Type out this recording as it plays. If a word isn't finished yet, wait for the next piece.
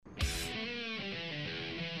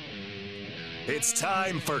It's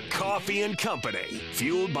time for Coffee and Company,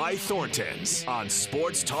 fueled by Thornton's on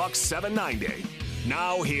Sports Talk 790.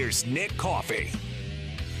 Now here's Nick Coffey.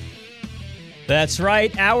 That's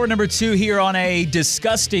right. Hour number 2 here on a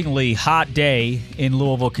disgustingly hot day in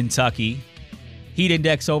Louisville, Kentucky. Heat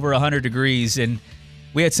index over 100 degrees. And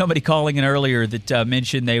we had somebody calling in earlier that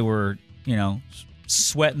mentioned they were,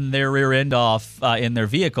 sweating their rear end off in their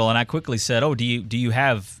vehicle. And I quickly said, do you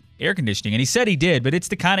have air conditioning? And he said he did, but it's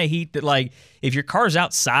the kind of heat that, like, if your car's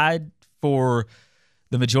outside for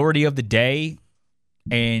the majority of the day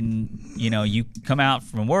and, you come out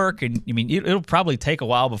from work and, it'll probably take a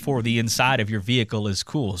while before the inside of your vehicle is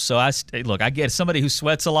cool. So, I get somebody who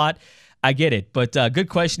sweats a lot. I get it. But good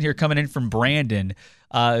question here coming in from Brandon,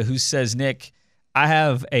 who says, Nick, I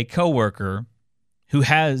have a coworker who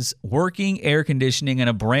has working air conditioning in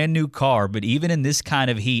a brand new car, but even in this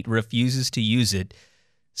kind of heat refuses to use it.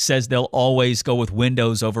 Says they'll always go with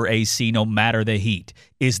windows over AC no matter the heat.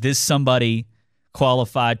 Is this somebody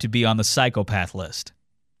qualified to be on the psychopath list?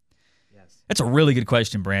 Yes. That's a really good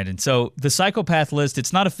question, Brandon. So the psychopath list,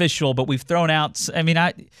 it's not official, but we've thrown out,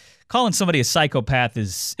 calling somebody a psychopath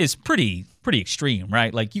is pretty extreme,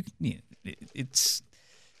 right? Like it's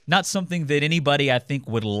not something that anybody I think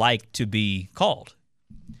would like to be called.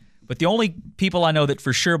 But the only people I know that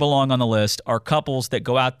for sure belong on the list are couples that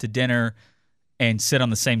go out to dinner and sit on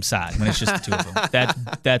the same side when it's just the two of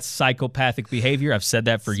them. That's psychopathic behavior. I've said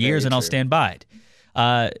that for years, and I'll stand by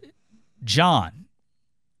it. John,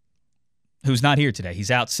 who's not here today. He's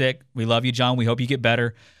out sick. We love you, John. We hope you get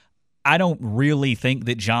better. I don't really think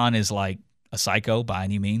that John is like a psycho by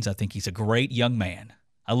any means. I think he's a great young man.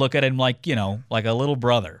 I look at him like, like a little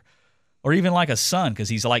brother or even like a son because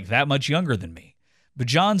he's like that much younger than me. But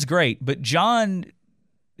John's great. But John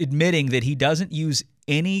admitting that he doesn't use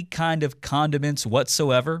any kind of condiments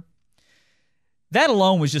whatsoever, that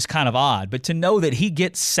alone was just kind of odd. But to know that he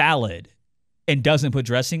gets salad and doesn't put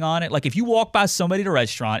dressing on it, like if you walk by somebody at a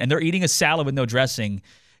restaurant and they're eating a salad with no dressing,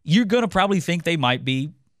 you're going to probably think they might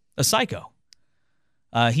be a psycho.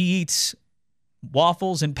 He eats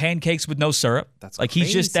waffles and pancakes with no syrup. That's like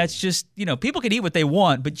crazy. that's just, people can eat what they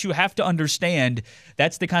want, but you have to understand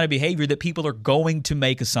that's the kind of behavior that people are going to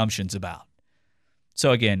make assumptions about.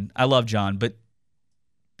 So again, I love John, but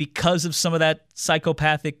because of some of that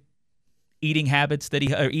psychopathic eating habits that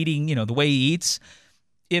the way he eats,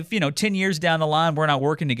 if, 10 years down the line, we're not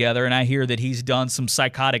working together and I hear that he's done some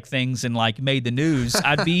psychotic things and like made the news,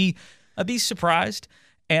 I'd be surprised.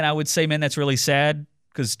 And I would say, man, that's really sad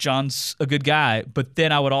because John's a good guy. But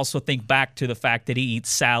then I would also think back to the fact that he eats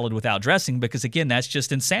salad without dressing because, again, that's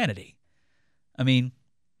just insanity.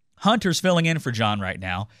 Hunter's filling in for John right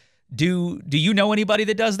now. Do you know anybody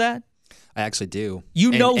that does that? I actually do.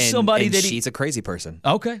 You know somebody that she's a crazy person.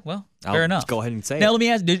 Okay, well, fair enough. Go ahead and say it. Now, let me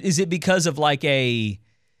ask, is it because of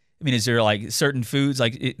is there like certain foods?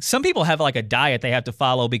 Like some people have like a diet they have to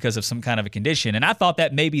follow because of some kind of a condition. And I thought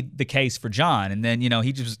that may be the case for John. And then,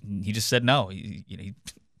 he just said no. He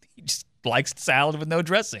just likes salad with no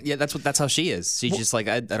dressing. Yeah, that's how she is. She's just like,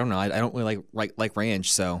 I don't know. I don't really like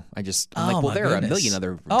ranch, so I'm there are a million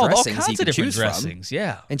other dressings all kinds you of can different choose dressings, from.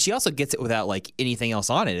 yeah. And she also gets it without like anything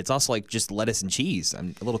else on it. It's also like just lettuce and cheese.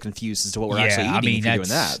 I'm a little confused as to what we're actually eating if you're doing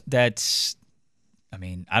that. That's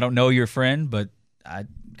I don't know your friend, but I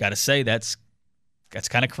got to say that's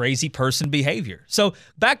kind of crazy person behavior. So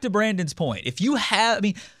back to Brandon's point. If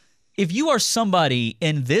you are somebody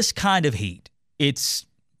in this kind of heat, it's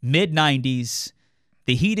mid-90s,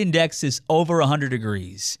 the heat index is over 100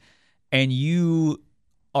 degrees, and you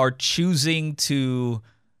are choosing to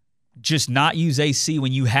just not use AC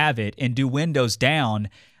when you have it and do windows down,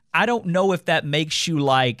 I don't know if that makes you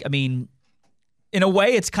in a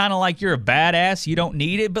way, it's kind of like you're a badass. You don't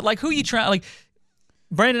need it, but like who you trying,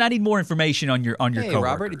 Brandon, I need more information on your coworker.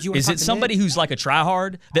 Robert, did you want Is to it somebody who's like a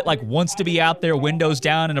tryhard that like wants to be out there windows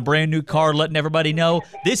down in a brand new car letting everybody know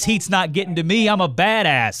this heat's not getting to me, I'm a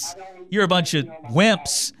badass? You're a bunch of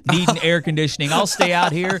wimps needing air conditioning. I'll stay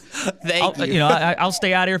out here. Thank you. I'll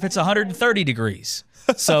stay out here if it's 130 degrees.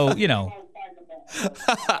 So,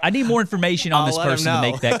 I need more information on this person to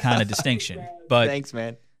make that kind of distinction. But thanks,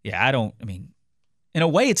 man. Yeah, in a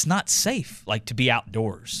way it's not safe like to be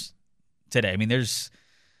outdoors today.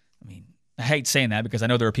 I hate saying that because I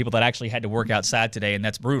know there are people that actually had to work outside today, and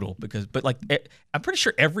that's brutal. I'm pretty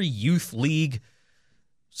sure every youth league,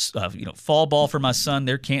 fall ball for my son,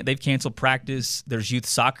 they've canceled practice. There's youth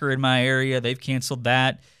soccer in my area, they've canceled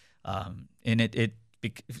that, and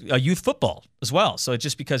a youth football as well. So it's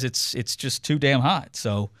just because it's just too damn hot.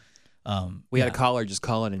 So we had a caller just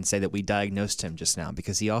call in and say that we diagnosed him just now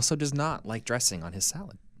because he also does not like dressing on his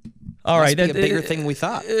salad. All right, that's a bigger thing than we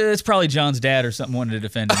thought. It's probably John's dad or something wanted to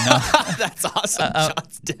defend him. No. That's awesome.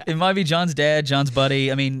 John's dad. It might be John's dad, John's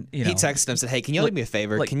buddy. I mean, he texted him and said, "Hey, can you do me a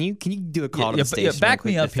favor? Can you do a call to the station? Back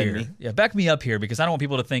me up here. Yeah, back me up here because I don't want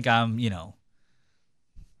people to think I'm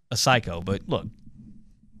a psycho. But look,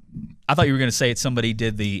 I thought you were going to say somebody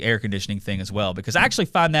did the air conditioning thing as well because I actually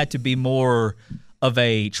find that to be more of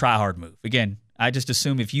a try hard move. Again, I just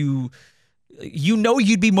assume if you'd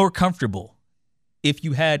be more comfortable if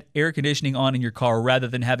you had air conditioning on in your car rather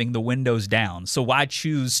than having the windows down. So why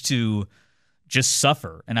choose to just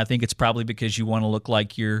suffer? And I think it's probably because you want to look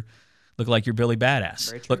like you're Billy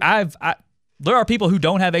Badass. Look, there are people who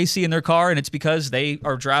don't have AC in their car, and it's because they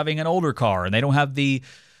are driving an older car and they don't have the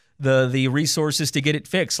resources to get it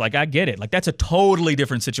fixed. Like, I get it. Like, that's a totally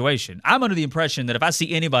different situation. I'm under the impression that if I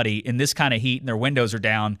see anybody in this kind of heat and their windows are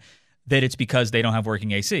down, that it's because they don't have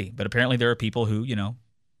working AC. But apparently there are people who,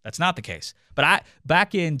 that's not the case. But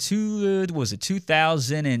back in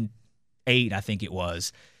 2008, I think it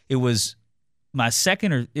was my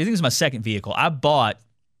second vehicle. I bought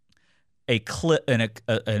a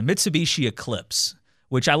Mitsubishi Eclipse,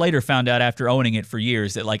 which I later found out after owning it for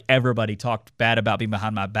years that like everybody talked bad about me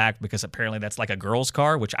behind my back because apparently that's like a girl's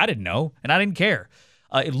car, which I didn't know and I didn't care.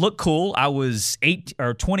 It looked cool. I was 8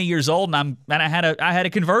 or 20 years old and I had a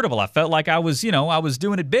convertible. I felt like I was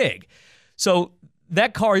doing it big. So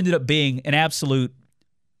that car ended up being an absolute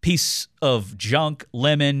piece of junk,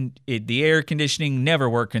 lemon. The air conditioning never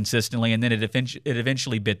worked consistently, and then it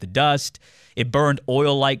eventually bit the dust. It burned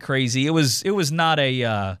oil like crazy. It was not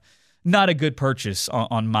a good purchase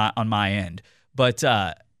on my end. But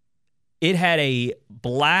it had a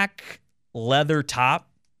black leather top,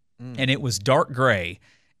 and it was dark gray,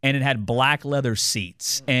 and it had black leather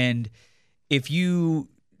seats. And if you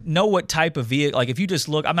know what type of vehicle, like if you just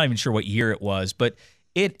look, I'm not even sure what year it was, but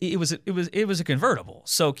it was a convertible.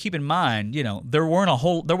 So keep in mind, there wasn't a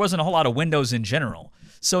whole lot of windows in general.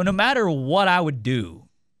 So no matter what I would do,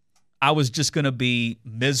 I was just going to be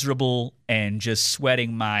miserable and just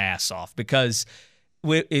sweating my ass off because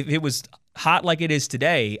if it was hot like it is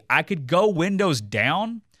today, I could go windows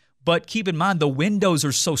down, but keep in mind the windows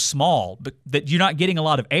are so small that you're not getting a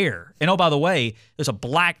lot of air. And oh, by the way, there's a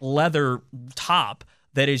black leather top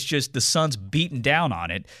that is just the sun's beating down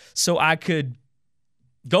on it. So I could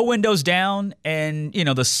go windows down and,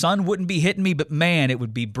 the sun wouldn't be hitting me, but man, it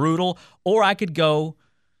would be brutal. Or I could go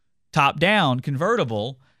top down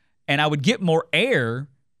convertible and I would get more air,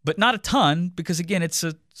 but not a ton because again, it's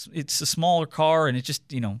a smaller car and it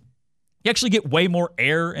just, you actually get way more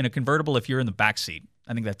air in a convertible if you're in the back seat.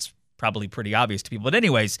 I think that's probably pretty obvious to people. But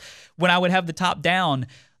anyways, when I would have the top down,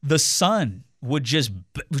 the sun would just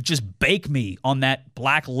bake me on that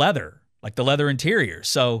black leather, like the leather interior.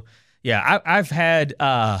 So yeah, I have had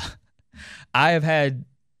a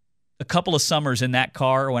couple of summers in that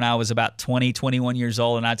car when I was about 20, 21 years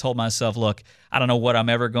old, and I told myself, look, I don't know what I'm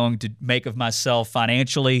ever going to make of myself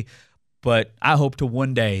financially, but I hope to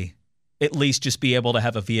one day at least just be able to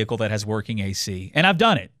have a vehicle that has working AC. And I've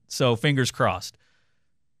done it, so fingers crossed.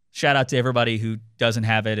 Shout out to everybody who doesn't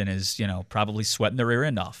have it and is, probably sweating their rear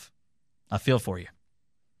end off. I feel for you.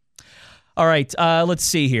 All right, let's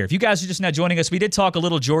see here. If you guys are just now joining us, we did talk a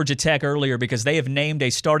little Georgia Tech earlier because they have named a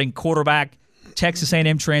starting quarterback. Texas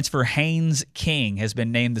A&M transfer Haynes King has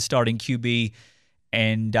been named the starting QB,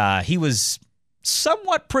 and he was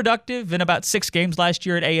somewhat productive in about 6 games last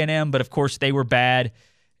year at A&M, but of course they were bad,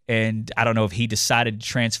 and I don't know if he decided to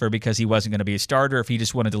transfer because he wasn't going to be a starter, if he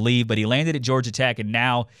just wanted to leave, but he landed at Georgia Tech, and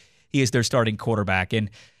now he is their starting quarterback. And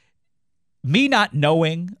me not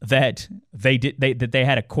knowing that they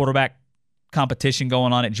had a quarterback competition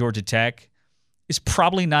going on at Georgia Tech is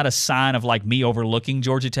probably not a sign of like me overlooking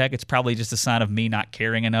Georgia Tech. It's probably just a sign of me not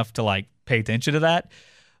caring enough to like pay attention to that.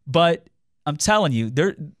 But I'm telling you,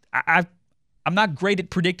 I'm not great at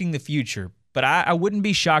predicting the future, but I wouldn't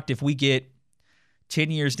be shocked if we get 10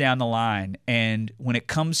 years down the line, and when it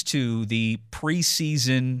comes to the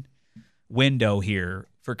preseason window here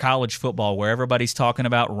for college football, where everybody's talking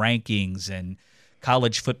about rankings and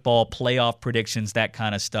college football playoff predictions, that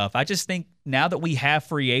kind of stuff, I just think now that we have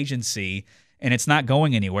free agency and it's not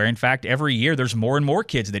going anywhere, in fact, every year there's more and more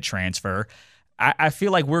kids that transfer, I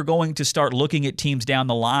feel like we're going to start looking at teams down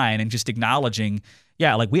the line and just acknowledging,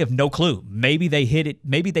 yeah, like we have no clue. Maybe they hit it.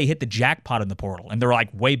 Maybe they hit the jackpot in the portal and they're like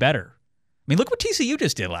way better. I mean, look what TCU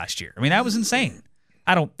just did last year. I mean, that was insane.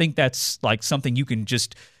 I don't think that's like something you can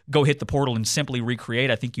just go hit the portal and simply recreate.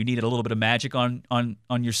 I think you needed a little bit of magic on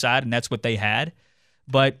your side, and that's what they had.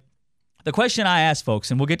 But the question I ask folks,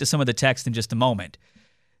 and we'll get to some of the text in just a moment,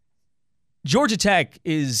 Georgia Tech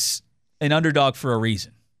is an underdog for a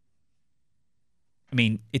reason. I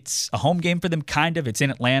mean, it's a home game for them, kind of. It's in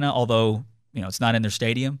Atlanta, although, it's not in their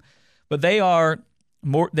stadium. But they're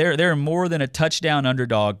more than a touchdown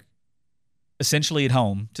underdog, essentially at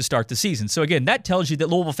home, to start the season. So again, that tells you that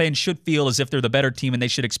Louisville fans should feel as if they're the better team and they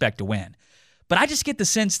should expect to win. But I just get the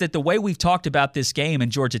sense that the way we've talked about this game in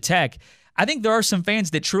Georgia Tech, I think there are some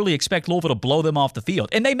fans that truly expect Louisville to blow them off the field.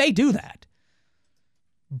 And they may do that.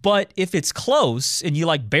 But if it's close and you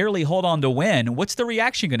barely hold on to win, what's the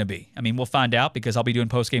reaction going to be? I mean, we'll find out because I'll be doing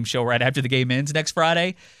post-game show right after the game ends next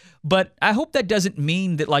Friday. But I hope that doesn't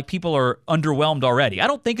mean that people are underwhelmed already. I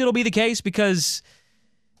don't think it'll be the case because,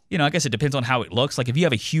 I guess it depends on how it looks. If you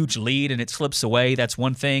have a huge lead and it slips away, that's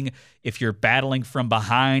one thing. If you're battling from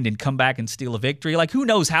behind and come back and steal a victory, who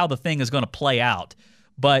knows how the thing is going to play out.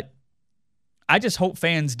 But I just hope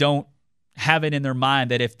fans don't have it in their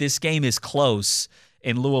mind that if this game is close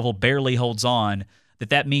and Louisville barely holds on,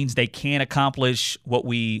 that means they can't accomplish what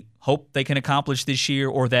we hope they can accomplish this year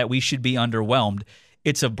or that we should be underwhelmed.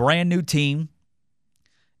 It's a brand new team.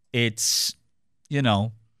 It's, I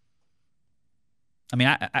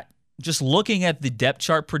just looking at the depth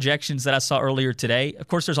chart projections that I saw earlier today, of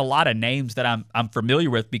course, there's a lot of names that I'm familiar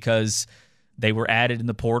with because they were added in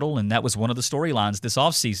the portal, and that was one of the storylines this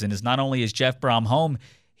offseason is not only is Jeff Brom home,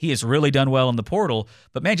 he has really done well in the portal,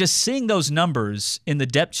 but man, just seeing those numbers in the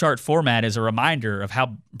depth chart format is a reminder of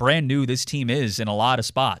how brand new this team is in a lot of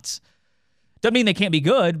spots. Doesn't mean they can't be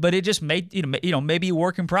good, but it just maybe a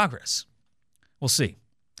work in progress. We'll see.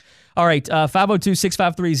 All right,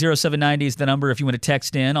 502-653-0790 is the number if you want to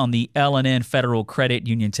text in on the L&N Federal Credit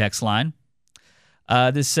Union text line.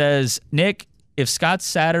 This says, Nick, if Scott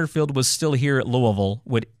Satterfield was still here at Louisville,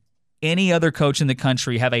 would any other coach in the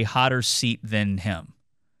country have a hotter seat than him?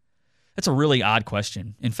 That's a really odd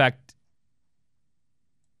question. In fact,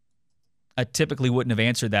 I typically wouldn't have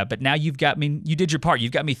answered that, but now you did your part.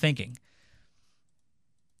 You've got me thinking.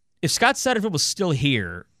 If Scott Satterfield was still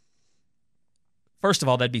here, first of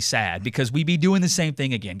all, that'd be sad because we'd be doing the same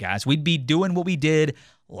thing again, guys. We'd be doing what we did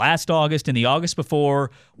last August and the August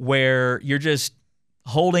before where you're just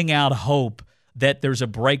holding out hope that there's a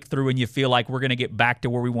breakthrough and you feel like we're going to get back to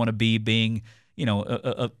where we want to be being,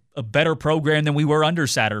 a better program than we were under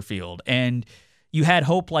Satterfield. And you had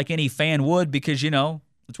hope like any fan would because,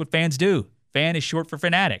 that's what fans do. Fan is short for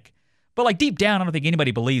fanatic. But deep down, I don't think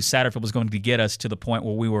anybody believes Satterfield was going to get us to the point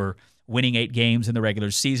where we were winning 8 games in the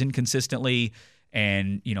regular season consistently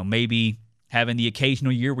and, maybe having the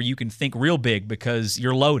occasional year where you can think real big because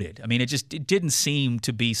you're loaded. I mean, it didn't seem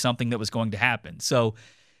to be something that was going to happen. So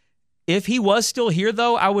if he was still here,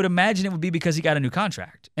 though, I would imagine it would be because he got a new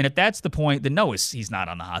contract. And if that's the point, then no, he's not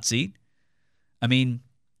on the hot seat. I mean,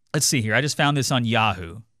 let's see here. I just found this on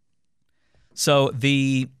Yahoo. So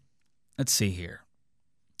let's see here.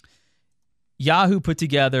 Yahoo put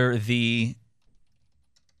together the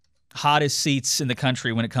hottest seats in the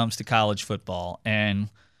country when it comes to college football. And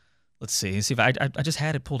let's see if I just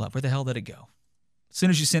had it pulled up. Where the hell did it go? As soon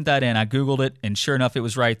as you sent that in, I Googled it, and sure enough, it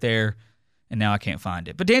was right there. And now I can't find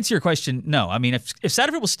it. But to answer your question, no. I mean, if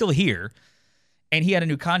Satterfield was still here and he had a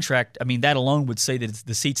new contract, I mean, that alone would say that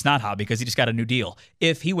the seat's not hot because he just got a new deal.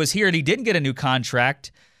 If he was here and he didn't get a new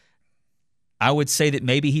contract, I would say that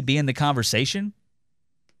maybe he'd be in the conversation.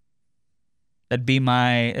 That'd be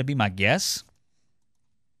my guess.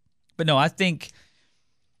 But no, I think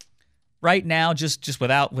right now, just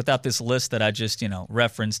without this list that I just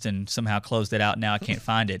referenced and somehow closed it out, now I can't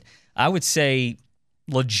find it. I would say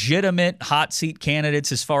legitimate hot seat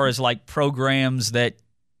candidates as far as programs that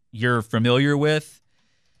you're familiar with.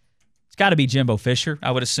 It's got to be Jimbo Fisher,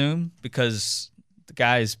 I would assume, because the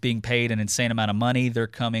guy is being paid an insane amount of money. They're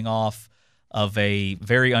coming off of a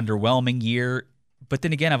very underwhelming year. But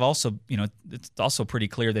then again, it's also pretty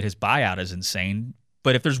clear that his buyout is insane.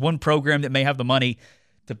 But if there's one program that may have the money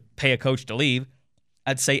to pay a coach to leave,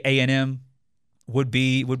 I'd say A&M would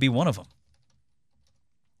be one of them.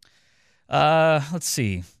 Let's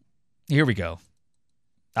see. Here we go.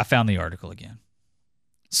 I found the article again.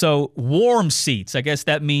 So warm seats, I guess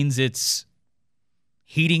that means it's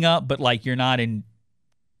heating up, but you're not in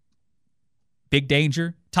big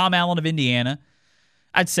danger. Tom Allen of Indiana.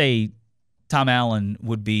 I'd say Tom Allen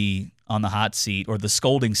would be on the hot seat or the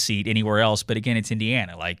scolding seat anywhere else, but again, it's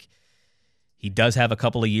Indiana. He does have a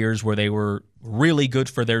couple of years where they were really good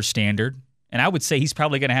for their standard. And I would say he's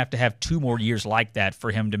probably going to have 2 more years like that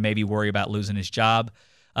for him to maybe worry about losing his job.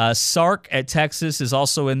 Sark at Texas is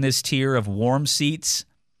also in this tier of warm seats,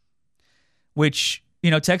 which,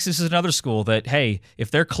 Texas is another school that, hey,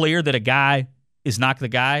 if they're clear that a guy is not the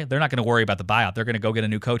guy, they're not going to worry about the buyout. They're going to go get a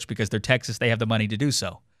new coach because they're Texas. They have the money to do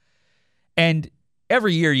so. And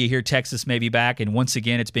every year you hear Texas may be back, and once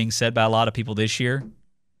again it's being said by a lot of people this year.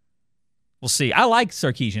 We'll see. I like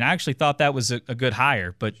Sarkisian. I actually thought that was a good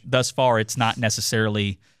hire, but thus far it's not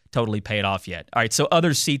necessarily totally paid off yet. All right, so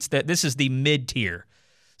other seats, this is the mid-tier.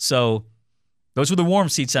 So those were the warm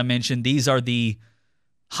seats I mentioned. These are the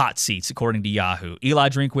hot seats, according to Yahoo. Eli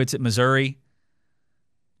Drinkwitz at Missouri,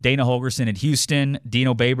 Dana Holgorsen at Houston,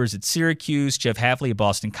 Dino Babers at Syracuse, Jeff Hafley at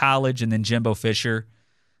Boston College, and then Jimbo Fisher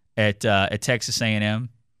at Texas A&M.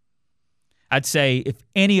 I'd say if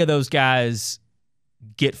any of those guys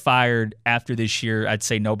get fired after this year, I'd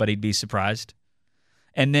say nobody'd be surprised.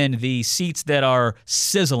 And then the seats that are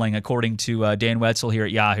sizzling, according to Dan Wetzel here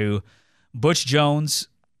at Yahoo, Butch Jones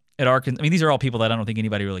at Arkansas. I mean, these are all people that I don't think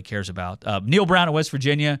anybody really cares about. Neil Brown at West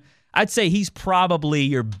Virginia. I'd say he's probably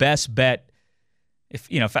your best bet.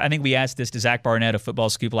 If I think we asked this to Zach Barnett of Football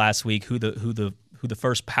Scoop last week, who the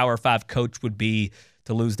first Power 5 coach would be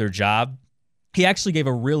to lose their job. He actually gave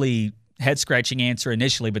a really head-scratching answer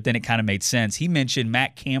initially, but then it kind of made sense. He mentioned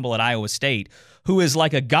Matt Campbell at Iowa State, who is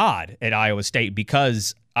like a god at Iowa State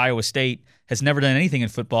because Iowa State has never done anything in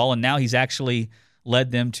football, and now he's actually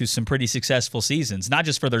led them to some pretty successful seasons, not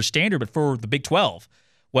just for their standard, but for the Big 12.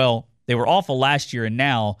 Well, they were awful last year, and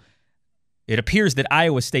now it appears that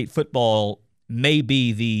Iowa State football may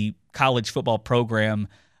be the college football program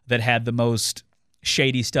that had the most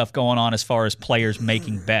shady stuff going on as far as players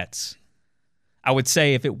making bets. I would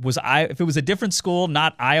say if it was a different school,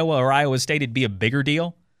 not Iowa or Iowa State, it'd be a bigger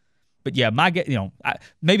deal. But yeah,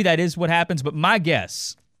 maybe that is what happens. But my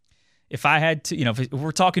guess, if I had to, if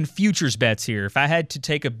we're talking futures bets here, if I had to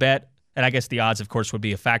take a bet, and I guess the odds, of course, would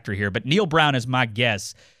be a factor here. But Neil Brown is my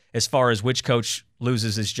guess as far as which coach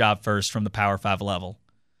loses his job first from the Power 5 level.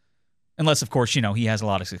 Unless, of course, he has a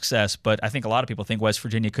lot of success. But I think a lot of people think West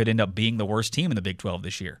Virginia could end up being the worst team in the Big 12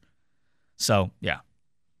 this year. So, yeah.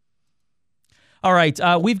 All right,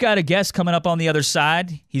 we've got a guest coming up on the other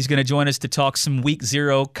side. He's going to join us to talk some Week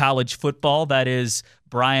 0 college football. That is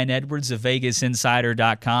Brian Edwards of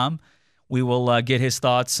VegasInsider.com. We will get his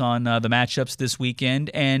thoughts on the matchups this weekend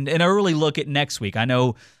and an early look at next week. I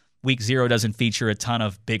know Week 0 doesn't feature a ton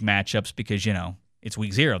of big matchups because, it's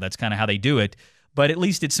Week 0. That's kind of how they do it. But at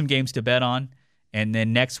least it's some games to bet on. And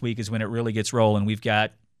then next week is when it really gets rolling. We've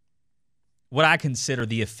got what I consider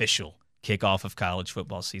the official kickoff of college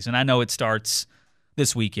football season. I know it starts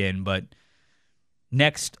this weekend, but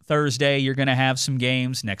next Thursday you're going to have some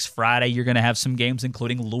games. Next Friday you're going to have some games,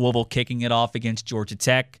 including Louisville kicking it off against Georgia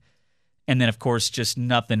Tech. And then, of course, just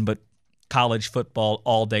nothing but college football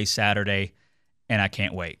all day Saturday, and I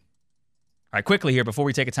can't wait. All right, quickly here, before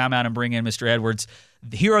we take a timeout and bring in Mr. Edwards,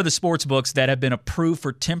 here are the sports books that have been approved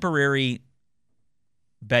for temporary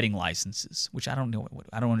betting licenses, which I don't know.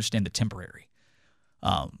 I don't understand the temporary.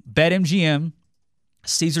 BetMGM,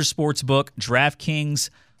 Caesar Sportsbook, DraftKings,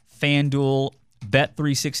 FanDuel,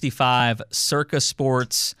 Bet365, Circa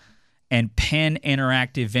Sports, and Penn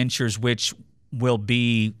Interactive Ventures, which will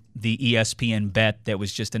be the ESPN bet that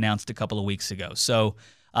was just announced a couple of weeks ago. So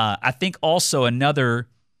I think also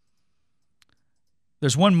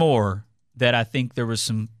there's one more that I think there was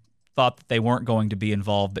some thought that they weren't going to be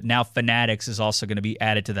involved, but now Fanatics is also going to be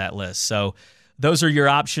added to that list. So those are your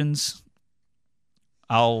options.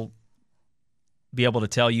 I'll be able to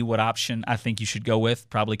tell you what option I think you should go with,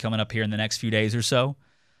 probably coming up here in the next few days or so.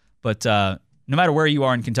 But no matter where you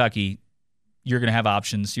are in Kentucky, you're going to have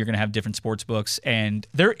options. You're going to have different sports books. And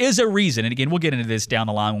there is a reason, and again, we'll get into this down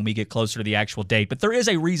the line when we get closer to the actual date, but there is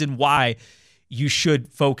a reason why you should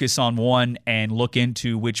focus on one and look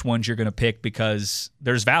into which ones you're going to pick because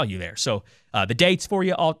there's value there. So the dates for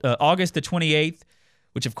you, August the 28th,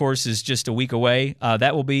 which of course is just a week away.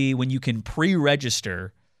 That will be when you can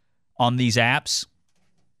pre-register on these apps.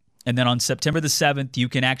 And then on September the 7th, you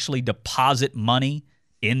can actually deposit money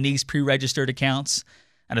in these pre-registered accounts.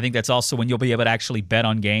 And I think that's also when you'll be able to actually bet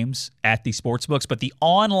on games at the sports books. But the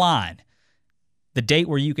online, the date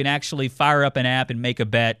where you can actually fire up an app and make a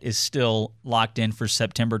bet is still locked in for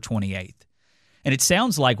September 28th. And it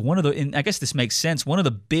sounds like and I guess this makes sense, one of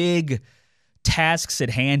the big tasks at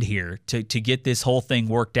hand here to get this whole thing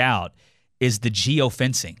worked out is the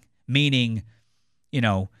geofencing, meaning,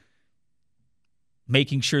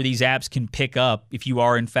 making sure these apps can pick up if you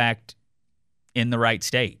are, in fact, in the right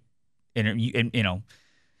state. And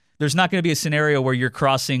there's not going to be a scenario where you're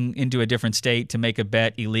crossing into a different state to make a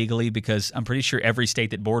bet illegally because I'm pretty sure every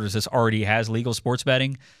state that borders us already has legal sports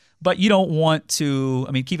betting. But you don't want to,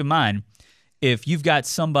 keep in mind, if you've got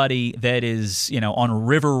somebody that is, on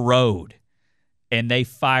River Road and they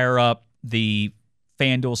fire up the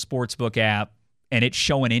FanDuel Sportsbook app and it's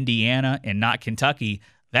showing Indiana and not Kentucky,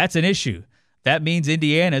 that's an issue. That means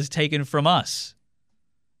Indiana is taken from us.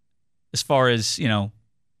 as far as,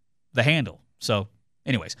 the handle. So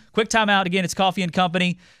anyways, quick timeout. Again, it's Coffee and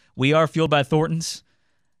Company. We are fueled by Thornton's,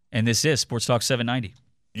 and this is Sports Talk 790.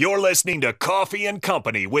 You're listening to Coffee and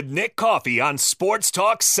Company with Nick Coffey on Sports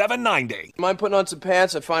Talk 790. Mind putting on some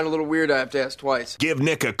pants? I find it a little weird I have to ask twice. Give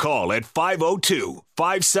Nick a call at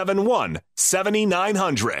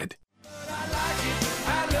 502-571-7900.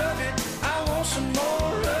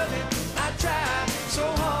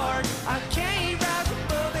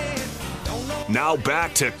 Now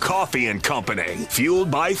back to Coffee and Company, fueled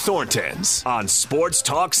by Thornton's on Sports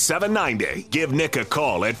Talk 790. Give Nick a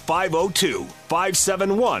call at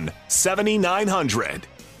 502-571-7900.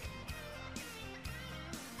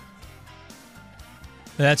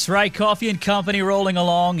 That's right, Coffee and Company rolling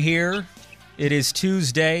along here. It is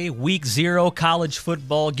Tuesday, week 0, college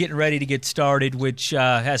football getting ready to get started, which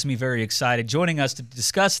has me very excited. Joining us to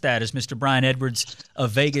discuss that is Mr. Brian Edwards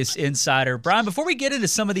of Vegas Insider. Brian, before we get into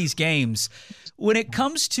some of these games, when it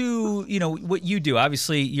comes to, what you do,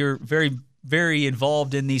 obviously you're very, very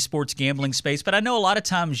involved in the sports gambling space, but I know a lot of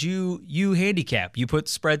times you handicap, you put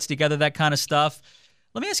spreads together, that kind of stuff.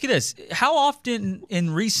 Let me ask you this. How often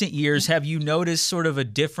in recent years have you noticed sort of a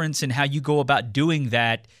difference in how you go about doing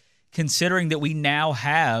that, considering that we now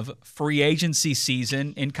have free agency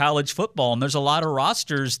season in college football, and there's a lot of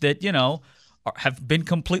rosters that, have been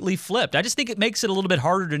completely flipped? I just think it makes it a little bit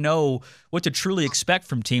harder to know what to truly expect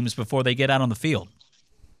from teams before they get out on the field.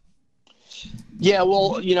 Yeah,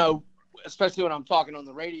 well, especially when I'm talking on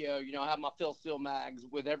the radio, I have my Phil Steele mags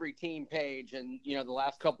with every team page. And, the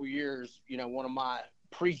last couple of years, one of my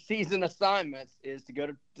preseason assignments is to go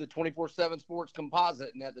to the 24/7 Sports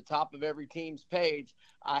Composite. And at the top of every team's page,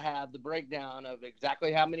 I have the breakdown of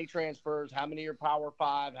exactly how many transfers, how many are Power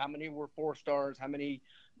 5, how many were 4 stars, how many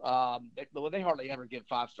they hardly ever give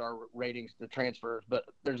 5-star ratings to transfers, but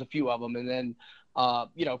there's a few of them. And then,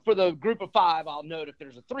 for the group of 5, I'll note if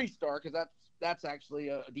there's a 3-star, because that's actually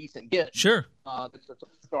a decent get. Sure. That's a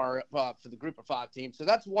 3-star for the group of 5 team. So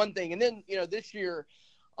that's one thing. And then, this year,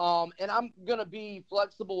 and I'm going to be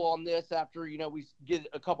flexible on this after, we get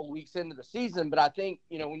a couple of weeks into the season, but I think,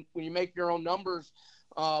 when you make your own numbers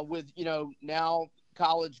with, now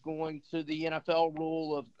college going to the NFL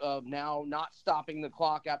rule of now not stopping the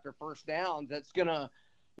clock after first downs, that's going to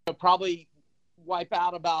probably wipe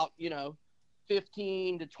out about,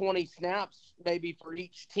 15 to 20 snaps maybe for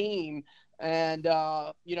each team. And,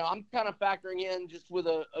 I'm kind of factoring in just with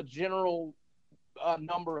a general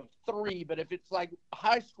number of 3, but if it's like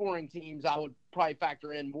high scoring teams, I would probably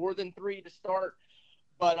factor in more than 3 to start.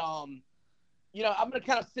 But, I'm going to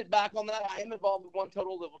kind of sit back on that. I am involved with one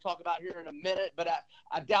total that we'll talk about here in a minute, but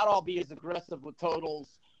I doubt I'll be as aggressive with totals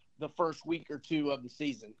the first week or 2 of the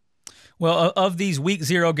season. Well, of these week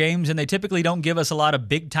 0 games, and they typically don't give us a lot of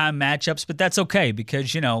big-time matchups, but that's okay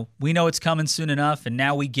because, we know it's coming soon enough, and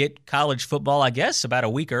now we get college football, I guess, about a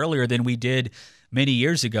week earlier than we did many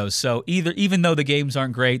years ago. So even though the games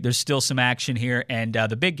aren't great, there's still some action here. And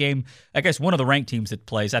the big game, I guess one of the ranked teams that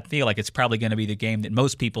plays, I feel like it's probably going to be the game that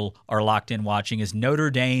most people are locked in watching, is Notre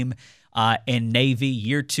Dame and Navy.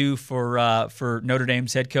 Year 2 for Notre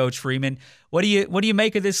Dame's head coach Freeman. What do you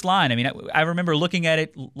make of this line? I mean, I remember looking at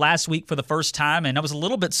it last week for the first time, and I was a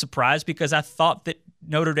little bit surprised because I thought that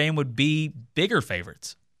Notre Dame would be bigger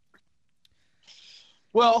favorites.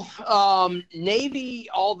 Well, Navy,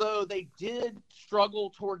 although they did struggle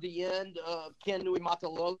toward the end of Ken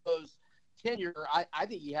Niumatalolo's tenure, I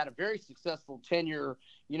think he had a very successful tenure,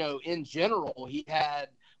 in general. He had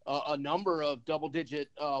a number of double-digit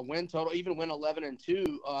win total, even went 11-2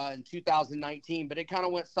 in 2019, but it kind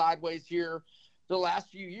of went sideways here the last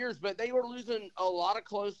few years. But they were losing a lot of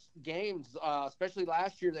close games, especially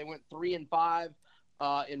last year. They went 3-5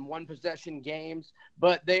 in one-possession games,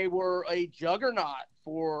 but they were a juggernaut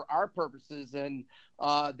for our purposes, and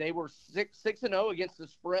they were 6-0 against the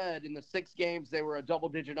spread in the 6 games. They were a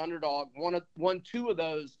double-digit underdog, won 2 of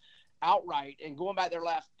those outright, and going back their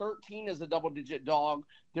last 13 as a double-digit dog,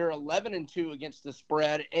 they're 11-2 against the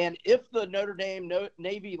spread. And if the Notre Dame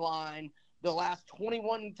Navy line, the last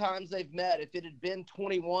 21 times they've met, if it had been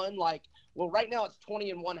 21, right now it's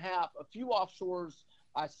 20.5. A few offshores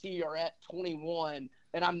I see are at 21,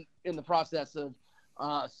 and I'm in the process of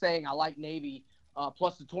saying I like Navy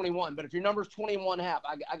plus the 21. But if your number's 21.5,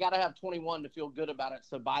 I got to have 21 to feel good about it.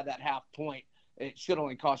 So by that half point, it should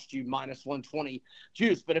only cost you minus 120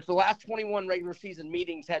 juice. But if the last 21 regular season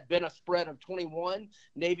meetings had been a spread of 21,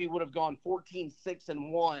 Navy would have gone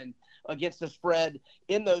 14-6-1 against the spread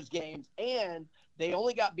in those games. And they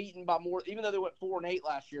only got beaten by more, even though they went 4-8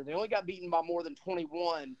 last year, they only got beaten by more than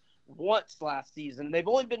 21 once last season. They've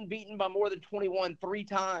only been beaten by more than 21 three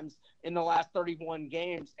times in the last 31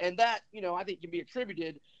 games. And that, I think can be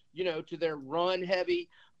attributed, to their run-heavy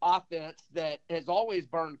offense that has always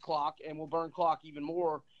burned clock and will burn clock even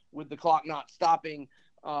more with the clock not stopping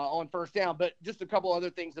on first down. But just a couple other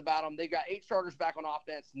things about them. They've got 8 starters back on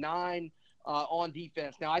offense, 9 on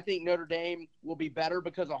defense. Now, I think Notre Dame will be better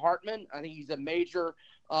because of Hartman. I think he's a major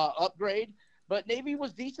upgrade. But Navy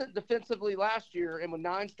was decent defensively last year, and with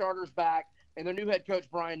 9 starters back, and their new head coach,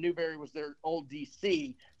 Brian Newberry, was their old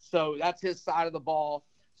DC. So that's his side of the ball.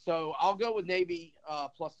 So I'll go with Navy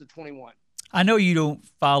plus the 21. I know you don't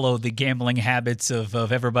follow the gambling habits of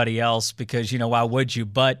everybody else because, why would you?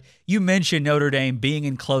 But you mentioned Notre Dame being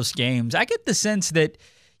in close games. I get the sense that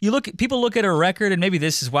people look at a record, and maybe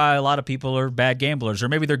this is why a lot of people are bad gamblers, or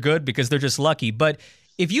maybe they're good because they're just lucky. But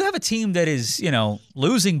if you have a team that is,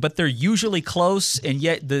 losing, but they're usually close, and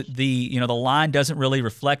yet the line doesn't really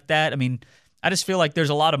reflect that, I mean, I just feel like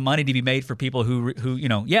there's a lot of money to be made for people who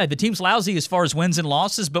the team's lousy as far as wins and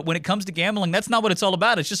losses, but when it comes to gambling, that's not what it's all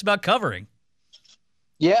about. It's just about covering.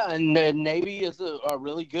 Yeah, and Navy is a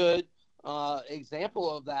really good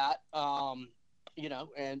example of that,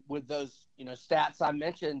 and with those, stats I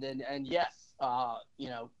mentioned. And yes,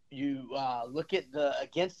 you look at the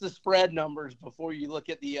against the spread numbers before you look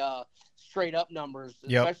at the straight up numbers,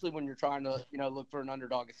 especially when you're trying to, look for an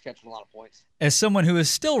underdog that's catching a lot of points. As someone who is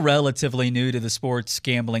still relatively new to the sports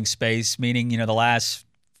gambling space, meaning, the last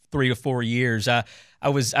 3 to 4 years, I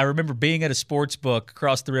remember being at a sports book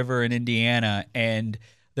across the river in Indiana, and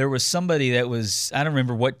there was somebody that was, I don't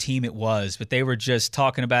remember what team it was, but they were just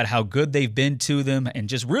talking about how good they've been to them and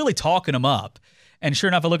just really talking them up. And sure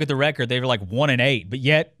enough, I look at the record, they were like 1-8, but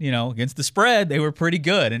yet, against the spread, they were pretty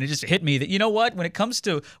good. And it just hit me that, when it comes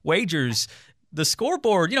to wagers, the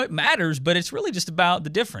scoreboard, it matters, but it's really just about the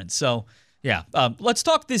difference. So, yeah, let's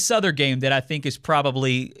talk this other game that I think is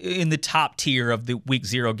probably in the top tier of the Week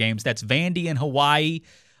 0 games. That's Vandy and Hawaii.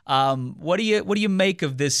 What do you make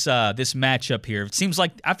of this matchup here? It seems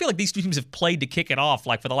like I feel like these two teams have played to kick it off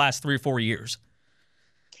like for the last 3 or 4 years.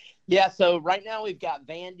 Yeah, so right now we've got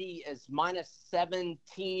Vandy as minus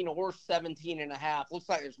 17 or 17.5. Looks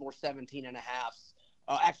like there's more 17.5s.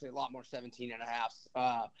 Actually, a lot more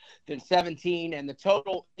 17.5s than 17. And the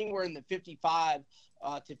total, anywhere in the 55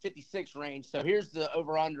 to 56 range. So here's the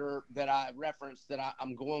over-under that I referenced that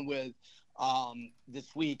I'm going with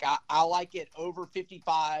this week. I like it over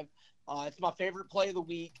 55. It's my favorite play of the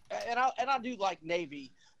week. And I do like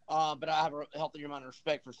Navy. But I have a healthier amount of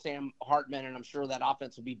respect for Sam Hartman, and I'm sure that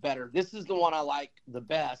offense will be better. This is the one I like the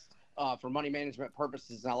best for money management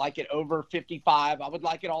purposes, and I like it over 55. I would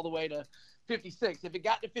like it all the way to 56. If it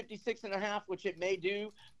got to 56.5, which it may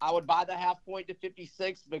do, I would buy the half point to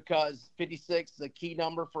 56 because 56 is a key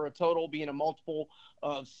number for a total being a multiple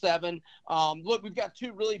of 7. Look, we've got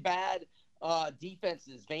 2 really bad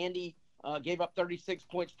defenses. Vandy gave up 36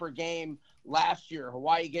 points per game last year.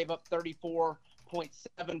 Hawaii gave up 34.7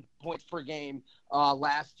 points per game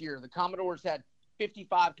last year. The Commodores had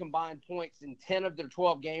 55 combined points in 10 of their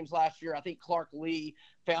 12 games last year. I think Clark Lee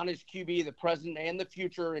found his QB, the present and the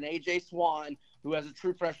future, in A.J. Swan, who has a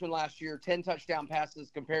true freshman last year, 10 touchdown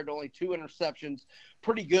passes compared to only 2 interceptions.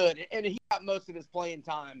 Pretty good. And he got most of his playing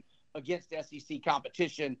time against SEC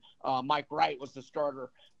competition. Mike Wright was the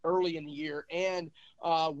starter early in the year. And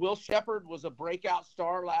Will Shepherd was a breakout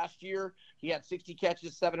star last year. He had 60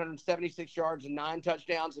 catches, 776 yards, and 9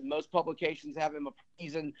 touchdowns, and most publications have him a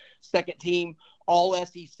season second team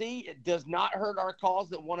All-SEC. It does not hurt our cause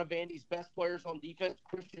that one of Vandy's best players on defense,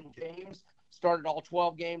 Christian James, started all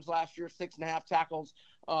 12 games last year, 6.5 tackles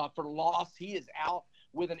for loss. He is out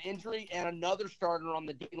with an injury, and another starter on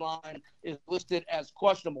the D-line is listed as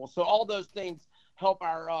questionable. So all those things help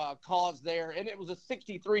our cause there. And it was a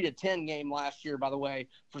 63-10 game last year, by the way,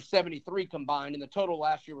 for 73 combined, and the total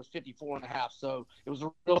last year was 54.5. So it was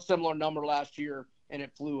a real similar number last year, and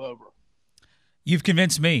it flew over. You've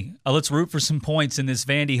convinced me. Let's root for some points in this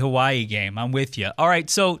Vandy-Hawaii game. I'm with you. All right,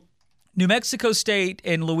 so New Mexico State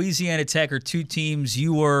and Louisiana Tech are 2 teams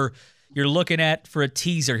you're looking at for a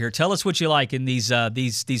teaser here. Tell us what you like in these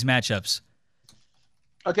matchups.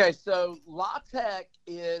 Okay, so La Tech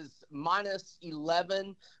is minus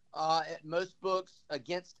 11 at most books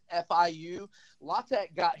against FIU. La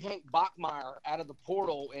Tech got Hank Bachmeier out of the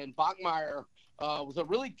portal, and Bachmeier was a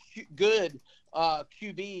really good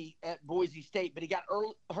QB at Boise State, but he got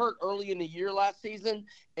hurt early in the year last season,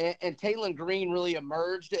 and Taylon Green really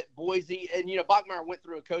emerged at Boise. And, Bachmeier went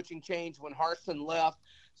through a coaching change when Harsin left.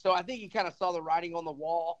 So I think he kind of saw the writing on the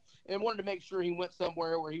wall and wanted to make sure he went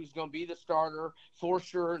somewhere where he was going to be the starter for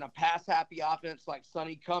sure in a pass-happy offense like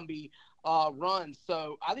Sonny Cumbie runs.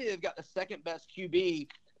 So I think they've got the second best QB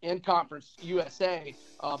in Conference USA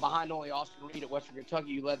behind only Austin Reed at Western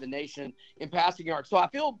Kentucky, who led the nation in passing yards. So I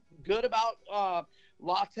feel good about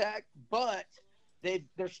La Tech, but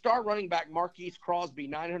their star running back, Marquise Crosby,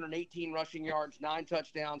 918 rushing yards, 9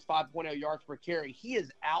 touchdowns, 5.0 yards per carry. He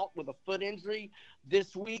is out with a foot injury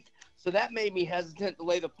this week, so that made me hesitant to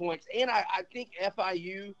lay the points. And I think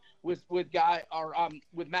FIU with McIntyre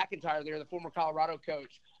there, the former Colorado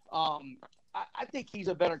coach, I think he's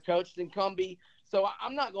a better coach than Cumbie. So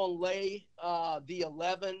I'm not going to lay the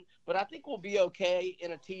 11, but I think we'll be okay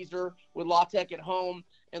in a teaser with La Tech at home.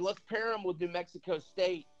 And let's pair them with New Mexico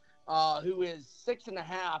State, who is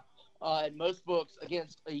 6.5 at most books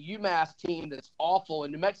against a UMass team that's awful.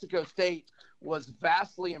 And New Mexico State was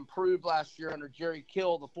vastly improved last year under Jerry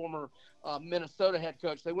Kill, the former Minnesota head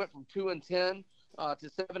coach. They went from 2-10 to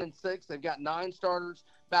 7-6. They've got 9 starters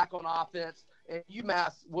back on offense. And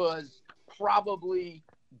UMass was probably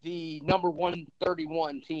the number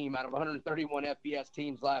 131 team out of 131 FBS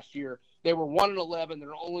teams last year. They were 1-11.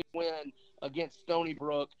 Their only win against Stony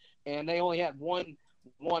Brook, and they only had one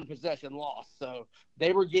possession loss. So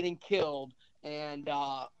they were getting killed, and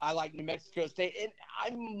I like New Mexico State. And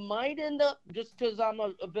I might end up, just because I'm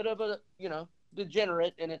a bit of a,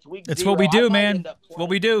 degenerate, and it's week 0. That's what we do, man. That's what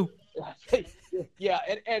we do. Yeah,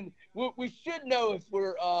 and we should know if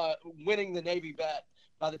we're winning the Navy bet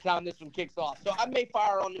by the time this one kicks off. So I may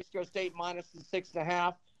fire on New Mexico State minus the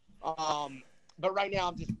 6.5. But right now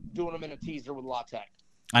I'm just doing them in a teaser with La Tech.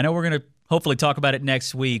 I know we're going to hopefully talk about it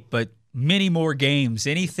next week, but many more games.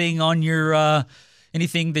 Anything on your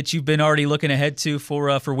anything that you've been already looking ahead to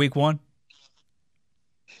for week 1?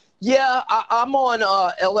 Yeah, I'm on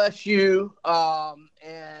LSU,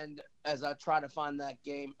 and as I try to find that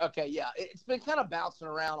game. Okay, yeah, it's been kind of bouncing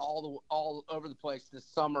around all over the place this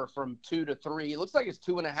summer from 2 to 3. It looks like it's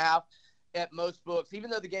 2.5 at most books, even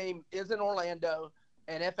though the game is in Orlando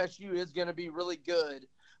and FSU is going to be really good.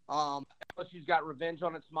 LSU's got revenge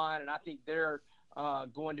on its mind, and I think they're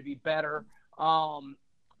going to be better.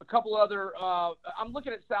 A couple other I'm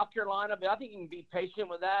looking at South Carolina, but I think you can be patient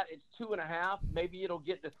with that. It's 2.5. Maybe it'll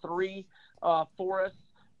get to 3 for us.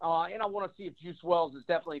 And I want to see if Juice Wells is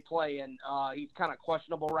definitely playing. He's kind of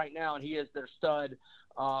questionable right now, and he is their stud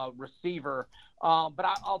receiver. But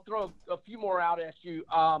I'll throw a few more out at you.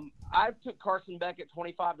 I took Carson Beck at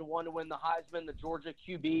 25-1 to win the Heisman, the Georgia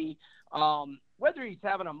QB. Whether he's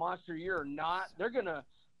having a monster year or not, they're going to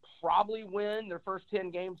probably win their first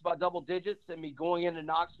 10 games by double digits and be going into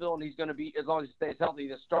Knoxville, and he's going to be, as long as he stays healthy,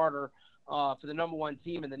 the starter for the number 1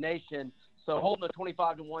 team in the nation. So holding a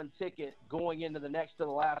 25-1 ticket going into the next to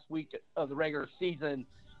the last week of the regular season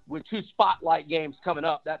with 2 spotlight games coming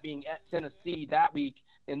up, that being at Tennessee that week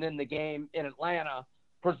and then the game in Atlanta,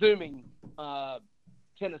 presuming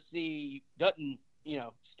Tennessee doesn't,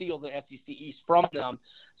 steal the SEC East from them.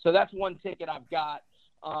 So that's one ticket I've got.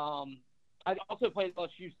 I also played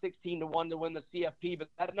LSU 16-1 to win the CFP, but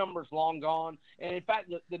that number's long gone. And in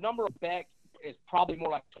fact, the number of Beck is probably more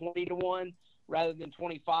like 20-1 rather than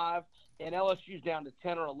 25. And LSU's down to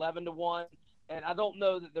 10 or 11-1. And I don't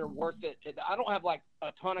know that they're worth it. I don't have like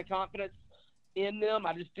a ton of confidence in them.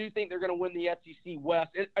 I just do think they're going to win the SEC West.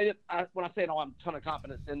 When I say I don't have a ton of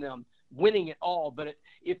confidence in them winning it all, but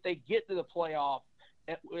if they get to the playoff,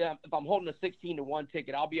 if I'm holding a 16-1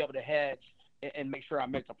 ticket, I'll be able to hedge and make sure I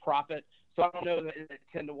make a profit. So I don't know that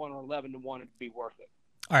 10-1 or 11-1 would be worth it.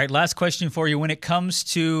 All right, last question for you. When it comes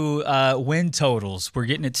to win totals, we're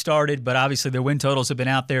getting it started, but obviously their win totals have been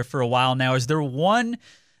out there for a while now. Is there one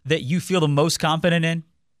that you feel the most confident in?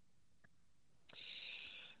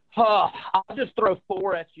 I'll just throw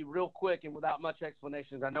 4 at you real quick and without much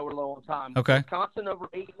explanations. I know we're low on time. Okay. Wisconsin over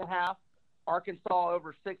 8.5, Arkansas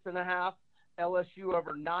over 6.5, LSU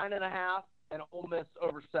over 9.5, and Ole Miss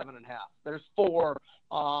over 7.5. There's 4.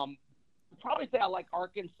 Probably say I like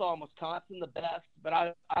Arkansas and Wisconsin the best, but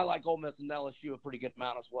I like Ole Miss and LSU a pretty good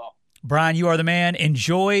amount as well. Brian, you are the man.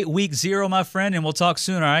 Enjoy week 0, my friend, and we'll talk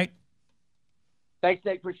soon, all right? Thanks,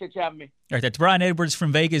 Nick. Appreciate you having me. All right, that's Brian Edwards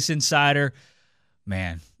from Vegas Insider.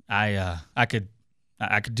 Man, I could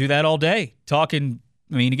do that all day. Talking,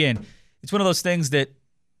 I mean, again, it's one of those things that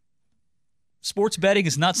sports betting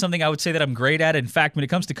is not something I would say that I'm great at. In fact, when it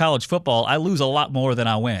comes to college football, I lose a lot more than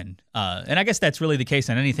I win. And I guess that's really the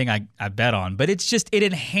case on anything I bet on. But it's just, it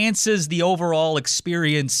enhances the overall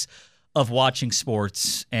experience of watching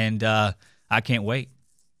sports. And I can't wait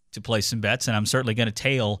to play some bets. And I'm certainly going to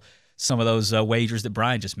tail some of those wagers that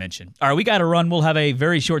Brian just mentioned. All right, we got to run. We'll have a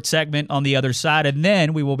very short segment on the other side, and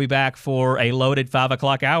then we will be back for a loaded 5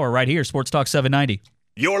 o'clock hour right here, Sports Talk 790.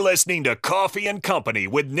 You're listening to Coffee and Company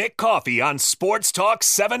with Nick Coffey on Sports Talk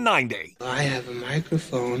 790. I have a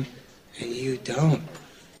microphone, and you don't.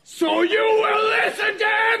 So you will listen to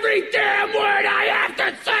every damn word I have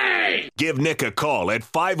to say! Give Nick a call at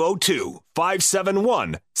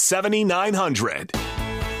 502-571-7900.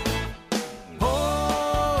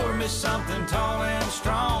 Pour me something tall and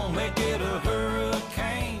strong. Make it a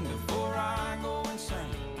hurricane before I go insane.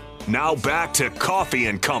 Now back to Coffee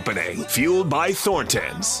and Company, fueled by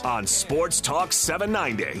Thornton's on Sports Talk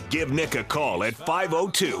 790. Give Nick a call at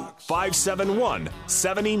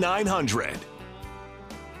 502-571-7900.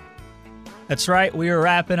 That's right. We are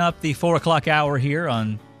wrapping up the 4 o'clock hour here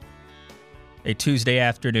on a Tuesday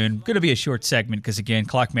afternoon. Going to be a short segment because, again,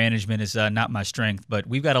 clock management is not my strength. But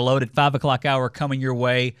we've got a loaded 5 o'clock hour coming your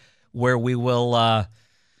way where we will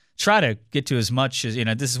try to get to as much as,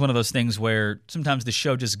 this is one of those things where sometimes the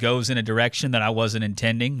show just goes in a direction that I wasn't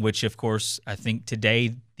intending, which, of course, I think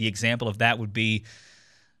today the example of that would be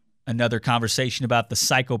another conversation about the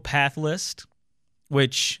psychopath list,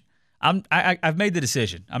 which I've made the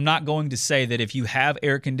decision. I'm not going to say that if you have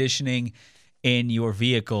air conditioning in your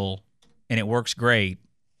vehicle and it works great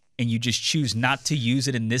and you just choose not to use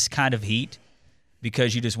it in this kind of heat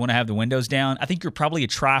because you just want to have the windows down, I think you're probably a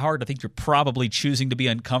tryhard. I think you're probably choosing to be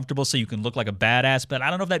uncomfortable so you can look like a badass, but I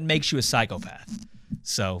don't know if that makes you a psychopath.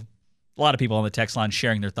 So a lot of people on the text line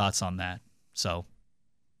sharing their thoughts on that. So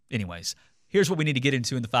anyways, here's what we need to get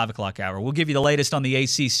into in the 5 o'clock hour. We'll give you the latest on the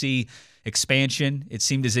ACC expansion. It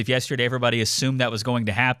seemed as if yesterday everybody assumed that was going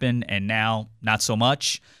to happen, and now not so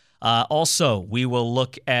much. Also, we will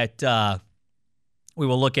look at the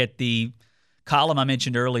column I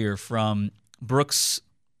mentioned earlier from Brooks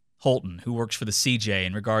Holton, who works for the CJ,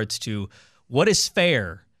 in regards to what is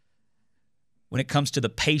fair when it comes to the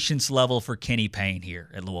patience level for Kenny Payne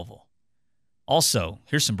here at Louisville. Also,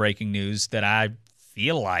 here's some breaking news that I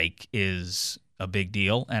feel like is a big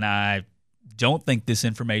deal, and I don't think this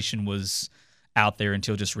information was out there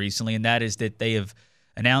until just recently, and that is that they have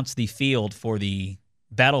announced the field for the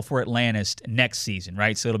Battle for Atlantis next season,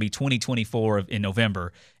 right? So it'll be 2024 in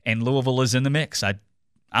November, and Louisville is in the mix.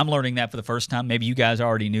 I'm learning that for the first time. Maybe you guys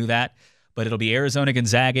already knew that, but it'll be Arizona,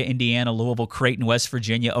 Gonzaga, Indiana, Louisville, Creighton, West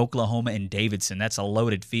Virginia, Oklahoma, and Davidson. That's a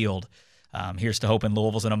loaded field. Here's to hoping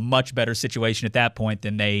Louisville's in a much better situation at that point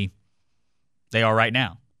than they are right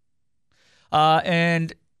now.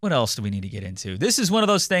 And what else do we need to get into? This is one of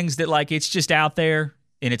those things that, like, it's just out there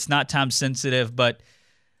and it's not time sensitive, but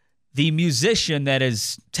the musician that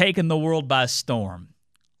has taken the world by storm,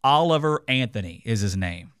 Oliver Anthony is his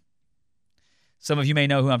name. Some of you may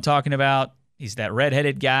know who I'm talking about. He's that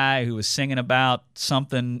redheaded guy who was singing about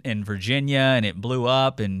something in Virginia and it blew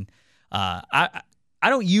up. And I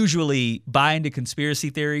don't usually buy into conspiracy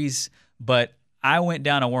theories, but I went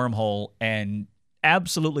down a wormhole and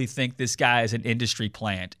absolutely think this guy is an industry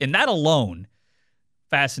plant. And that alone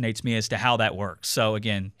fascinates me as to how that works. So,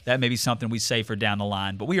 again, that may be something we say for down the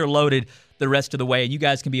line. But we are loaded the rest of the way, and you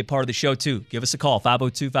guys can be a part of the show, too. Give us a call,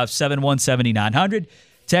 502-571-7900.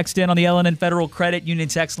 Text in on the L&N Federal Credit Union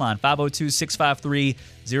text line,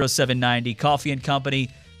 502-653-0790. Coffee and Company,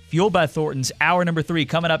 fueled by Thornton's. Hour number 3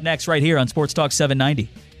 coming up next right here on Sports Talk 790.